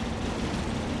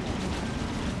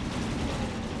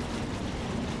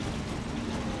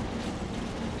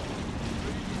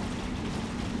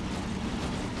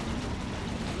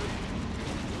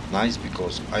 Nice,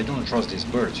 because I don't trust these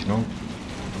birds, you know.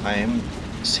 I am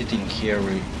sitting here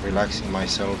relaxing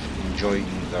myself, enjoying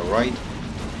the ride.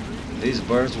 These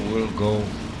birds will go.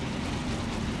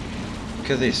 Look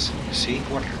at this, you see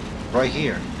what? Right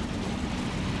here.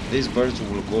 These birds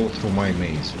will go through my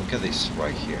maze. Look at this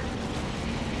right here.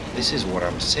 This is what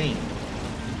I'm saying.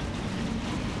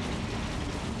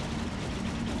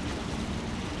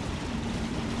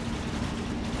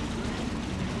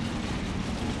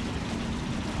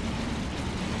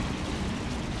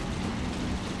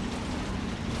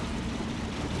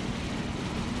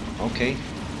 Okay.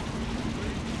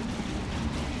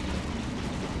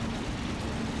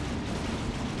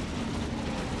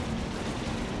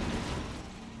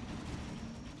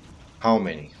 How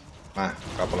many? A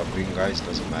couple of green guys,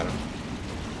 doesn't matter.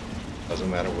 Doesn't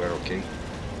matter, we're okay.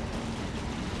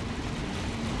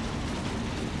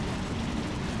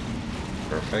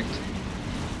 Perfect.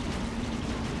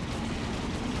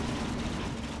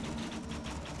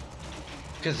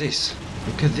 Look at this.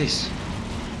 Look at this.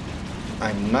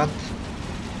 I'm not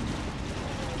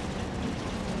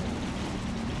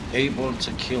able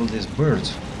to kill these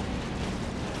birds.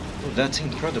 Oh, that's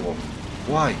incredible.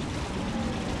 Why?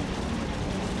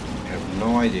 I have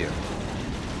no idea.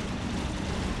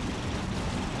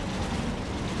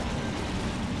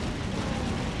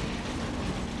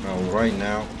 Well, right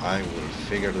now I will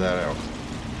figure that out.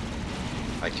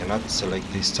 I cannot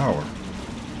select this tower.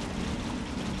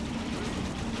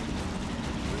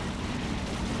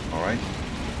 Alright.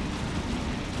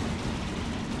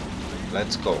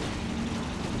 Let's go.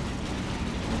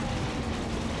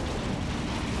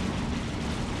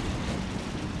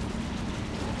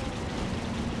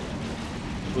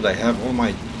 Dude, I have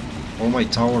all my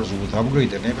towers with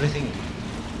upgrade and everything.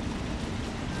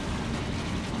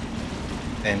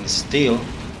 And still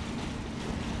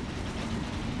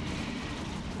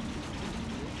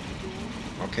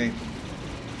okay.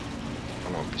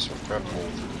 Come on, piece of crap,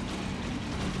 move.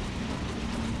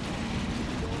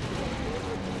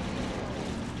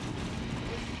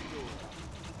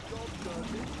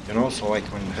 You know, so I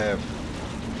can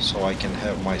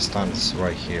have my stuns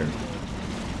right here.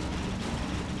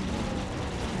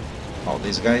 Oh,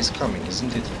 this guy is coming,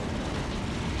 isn't it?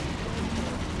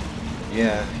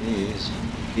 Yeah, he is.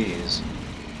 He is.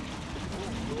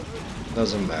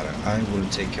 Doesn't matter. I will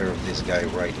take care of this guy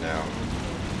right now.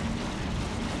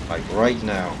 Like right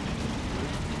now.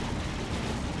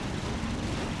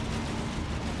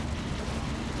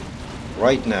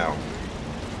 right now.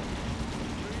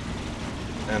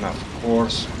 And of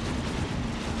course,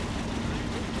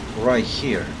 right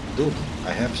here. Dude,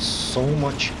 I have so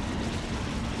much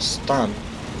stun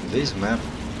in this map.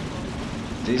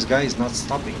 This guy is not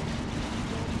stopping.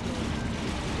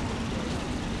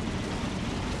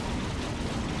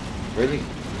 Really?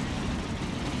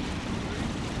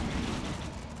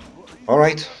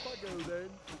 Alright.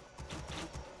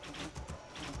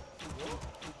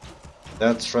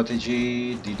 That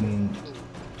strategy didn't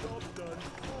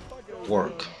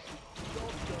work.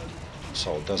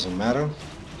 So it doesn't matter.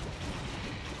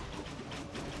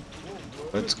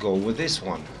 Let's go with this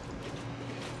one.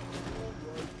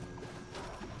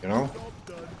 You know?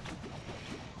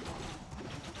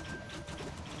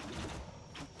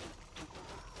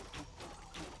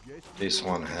 This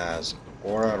one has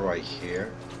aura right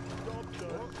here.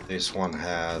 This one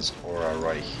has aura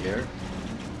right here.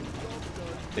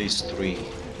 These three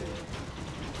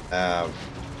have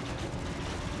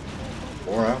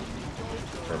aura.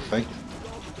 Perfect.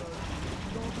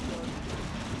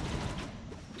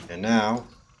 And now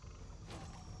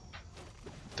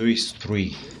these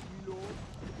three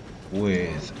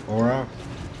with aura.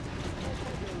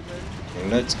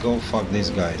 And let's go fuck these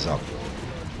guys up.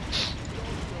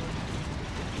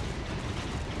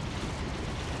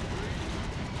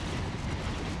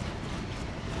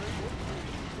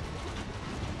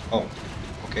 Oh,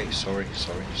 okay, sorry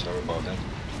about that.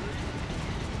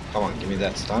 Come on, give me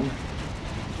that stun.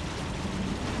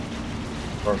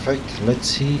 Perfect. Let's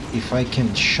see if I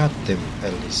can shut them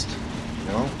at least.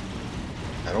 You know?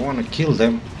 I don't want to kill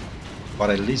them, but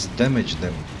at least damage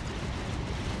them.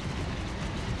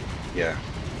 Yeah.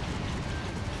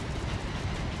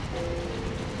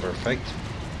 Perfect.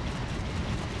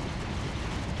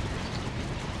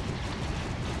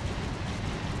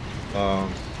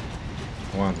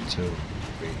 One, two,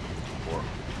 three, 4,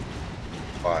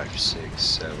 5, 6,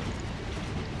 7,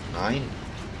 9.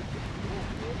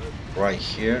 Right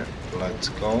here, let's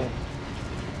go.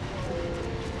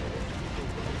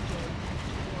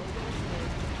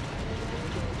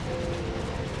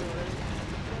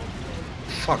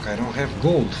 Fuck, I don't have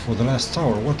gold for the last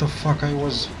tower. What the fuck I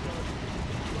was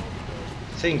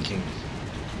thinking?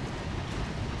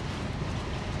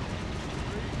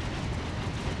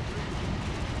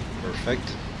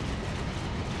 Perfect.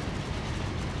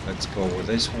 Let's go with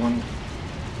this one.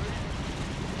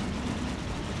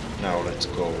 Now let's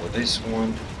go with this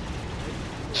one.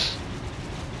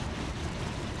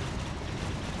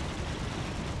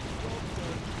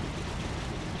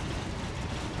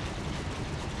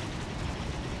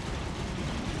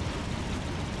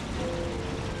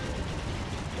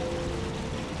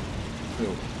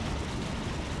 Two,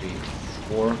 3,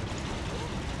 4.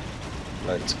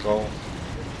 Let's go.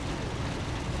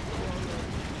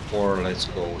 4, let's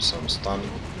go with some stun.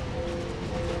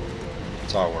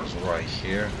 Towers right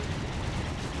here.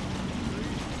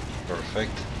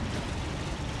 Perfect.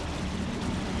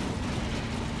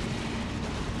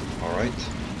 Alright.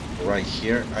 Right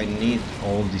here, I need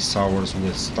all these towers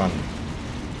with stun.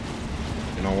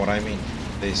 You know what I mean?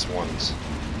 These ones.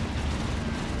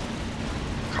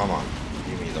 Come on,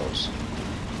 give me those.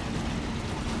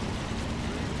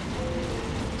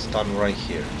 Stun right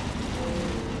here.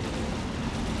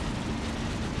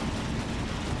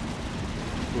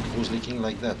 Dude, who's leaking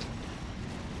like that?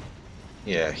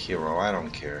 Yeah, hero, I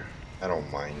don't care. I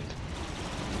don't mind.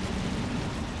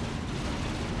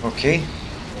 Okay.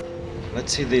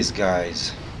 Let's see these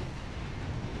guys.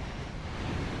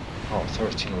 Oh,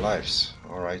 13 lives.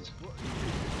 Alright.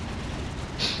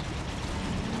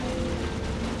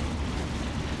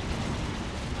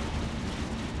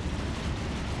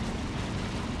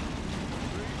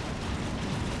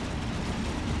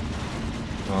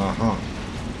 Uh-huh.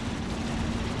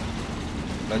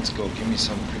 Let's go, give me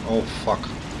some... Oh, fuck.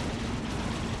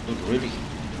 Dude, really?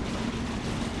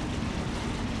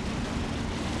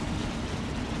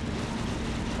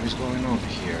 What is going on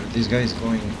here? This guy is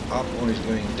going up or is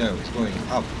going down? He's going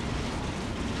up.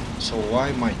 So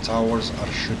why my towers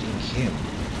are shooting him?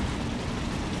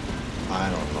 I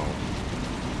don't know.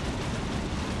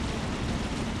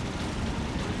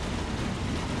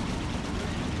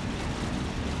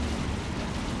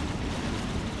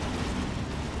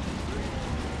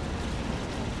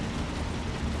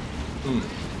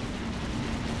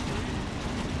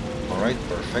 Alright,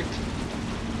 perfect.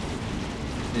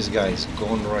 This guy is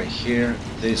gone right here.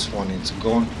 This one is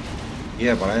gone.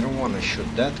 Yeah, but I don't want to shoot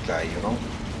that guy, you know.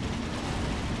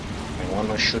 I want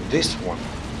to shoot this one.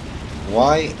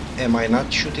 Why am I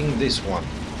not shooting this one?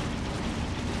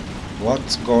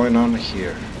 What's going on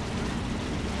here?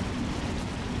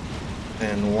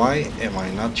 And why am I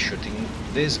not shooting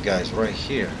these guys right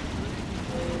here?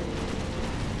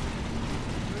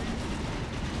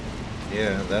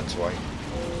 Yeah, that's why.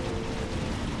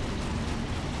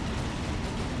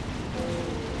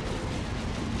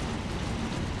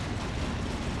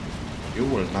 You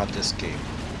will not escape.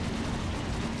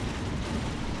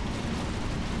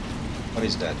 What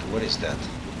is that? What is that?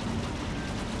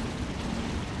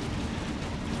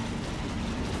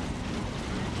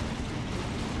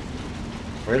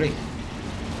 Really?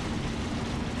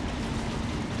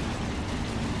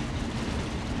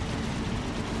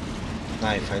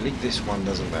 Nah, if I leak this one,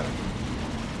 doesn't matter.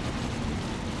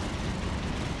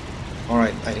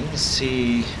 Alright, I didn't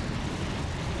see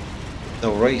the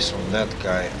race on that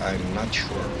guy, I'm not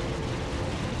sure.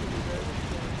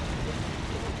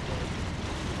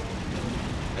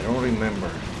 I don't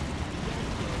remember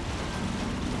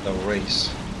the race.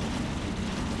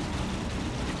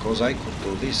 Because I could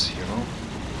do this, you know?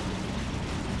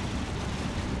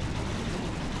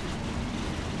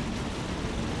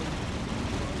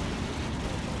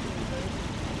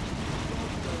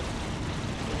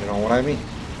 You know what I mean?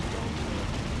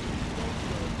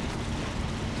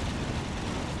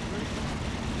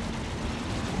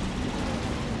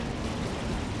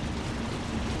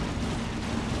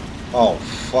 Oh,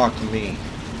 fuck me.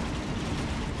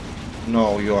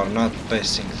 No, you are not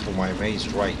passing through my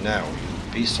maze right now,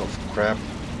 you piece of crap.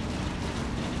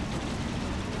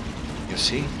 You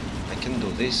see? I can do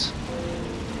this.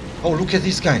 Oh, look at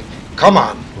this guy. Come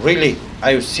on, really?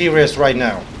 Are you serious right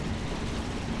now?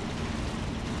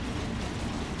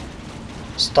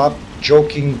 Stop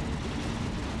jerking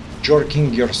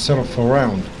yourself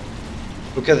around.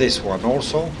 Look at this one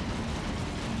also.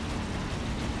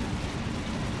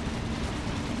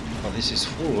 Oh, this is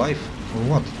full life or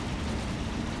what?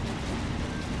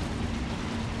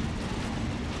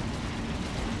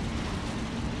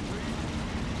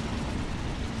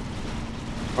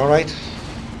 Alright,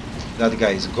 that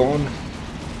guy is gone.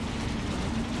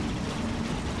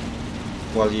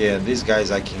 Well, yeah, these guys,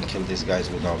 I can kill these guys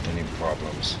without any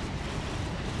problems.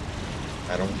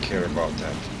 I don't care about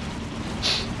that.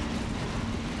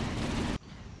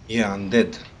 Yeah,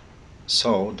 undead.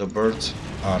 So, the birds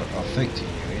are affecting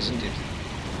you, isn't it?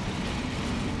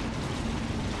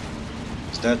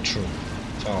 Is that true?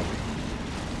 Tell me.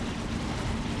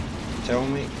 Tell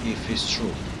me if it's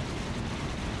true.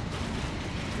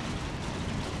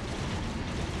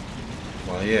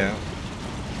 Well, yeah.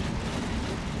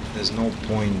 There's no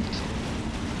point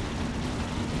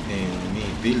in me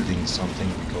building something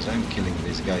because I'm killing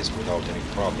these guys without any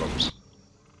problems.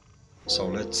 So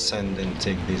let's send and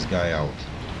take this guy out.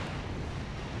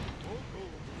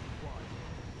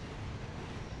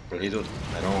 Really, dude,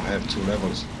 I don't have 2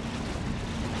 levels.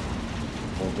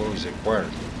 Although is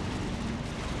required.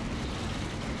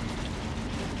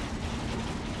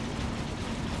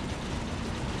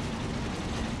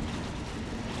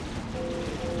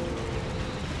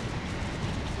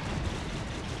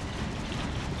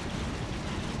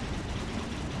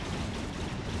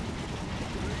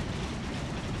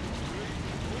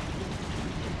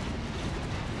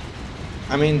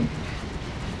 I mean,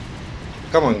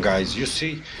 come on guys, you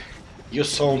see, you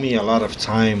saw me a lot of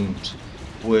times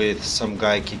with some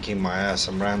guy kicking my ass,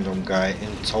 some random guy,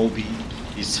 and Toby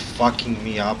is fucking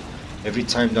me up. Every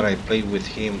time that I play with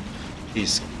him,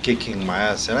 he's kicking my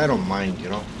ass, and I don't mind, you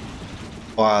know.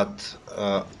 But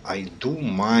I do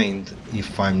mind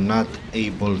if I'm not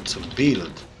able to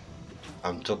build.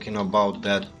 I'm talking about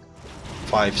that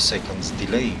 5 seconds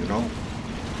delay, you know.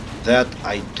 That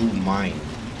I do mind.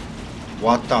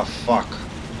 What the fuck,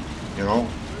 you know,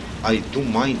 I do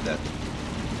mind that,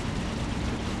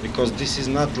 because this is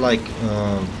not like,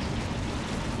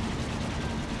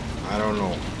 I don't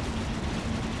know,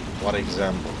 what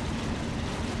example,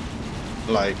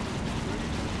 like,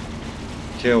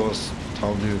 chaos,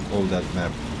 how do you call that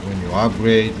map, when you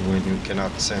upgrade, when you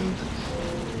cannot send,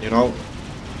 you know,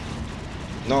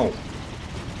 no,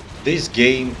 this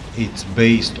game, it's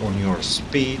based on your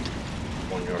speed,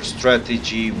 on your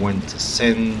strategy, when to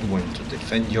send, when to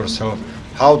defend yourself.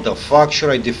 How the fuck should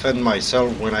I defend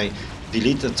myself when I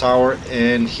delete a tower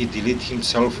and he delete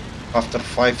himself after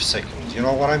 5 seconds? You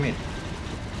know what I mean?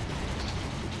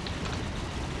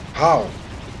 How?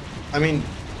 I mean,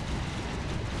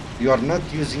 you are not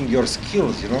using your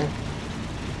skills, you know?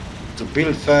 To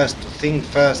build fast, to think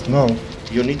fast, no.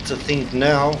 You need to think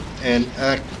now and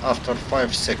act after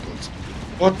 5 seconds.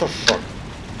 What the fuck?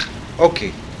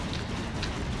 Okay.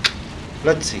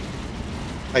 Let's see.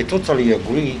 I totally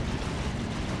agree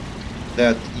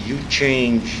that you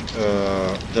change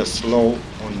the slow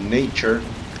on nature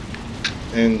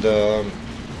and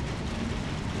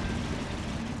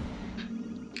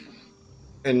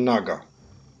and Naga.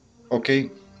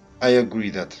 Okay, I agree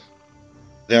that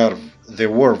they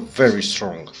were very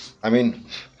strong. I mean,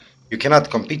 you cannot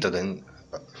compete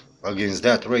against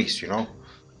that race, you know.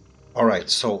 All right,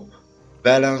 so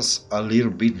balance a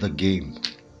little bit the game,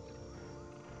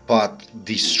 but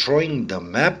destroying the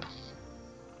map.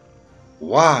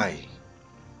 Why?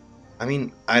 I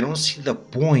mean, I don't see the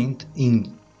point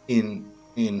in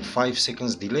 5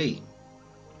 seconds delay.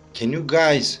 Can you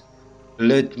guys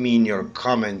let me in your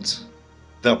comments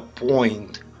the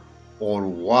point or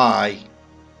why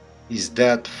is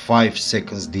that 5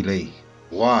 seconds delay?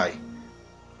 Why?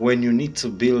 When you need to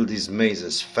build this maze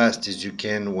as fast as you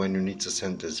can, when you need to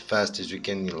send as fast as you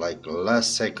can in like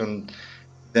last second,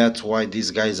 that's why these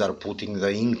guys are putting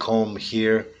the income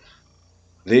here.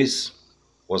 This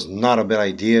was not a bad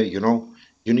idea, you know.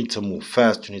 You need to move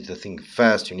fast, you need to think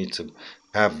fast, you need to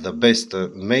have the best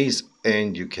maze,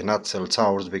 and you cannot sell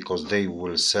towers because they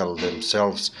will sell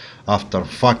themselves after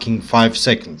fucking 5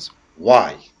 seconds.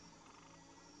 Why?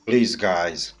 Please,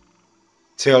 guys,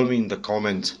 tell me in the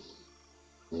comments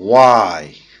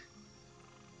why.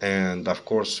 And of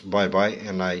course, bye bye,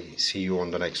 and I see you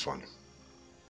on the next one.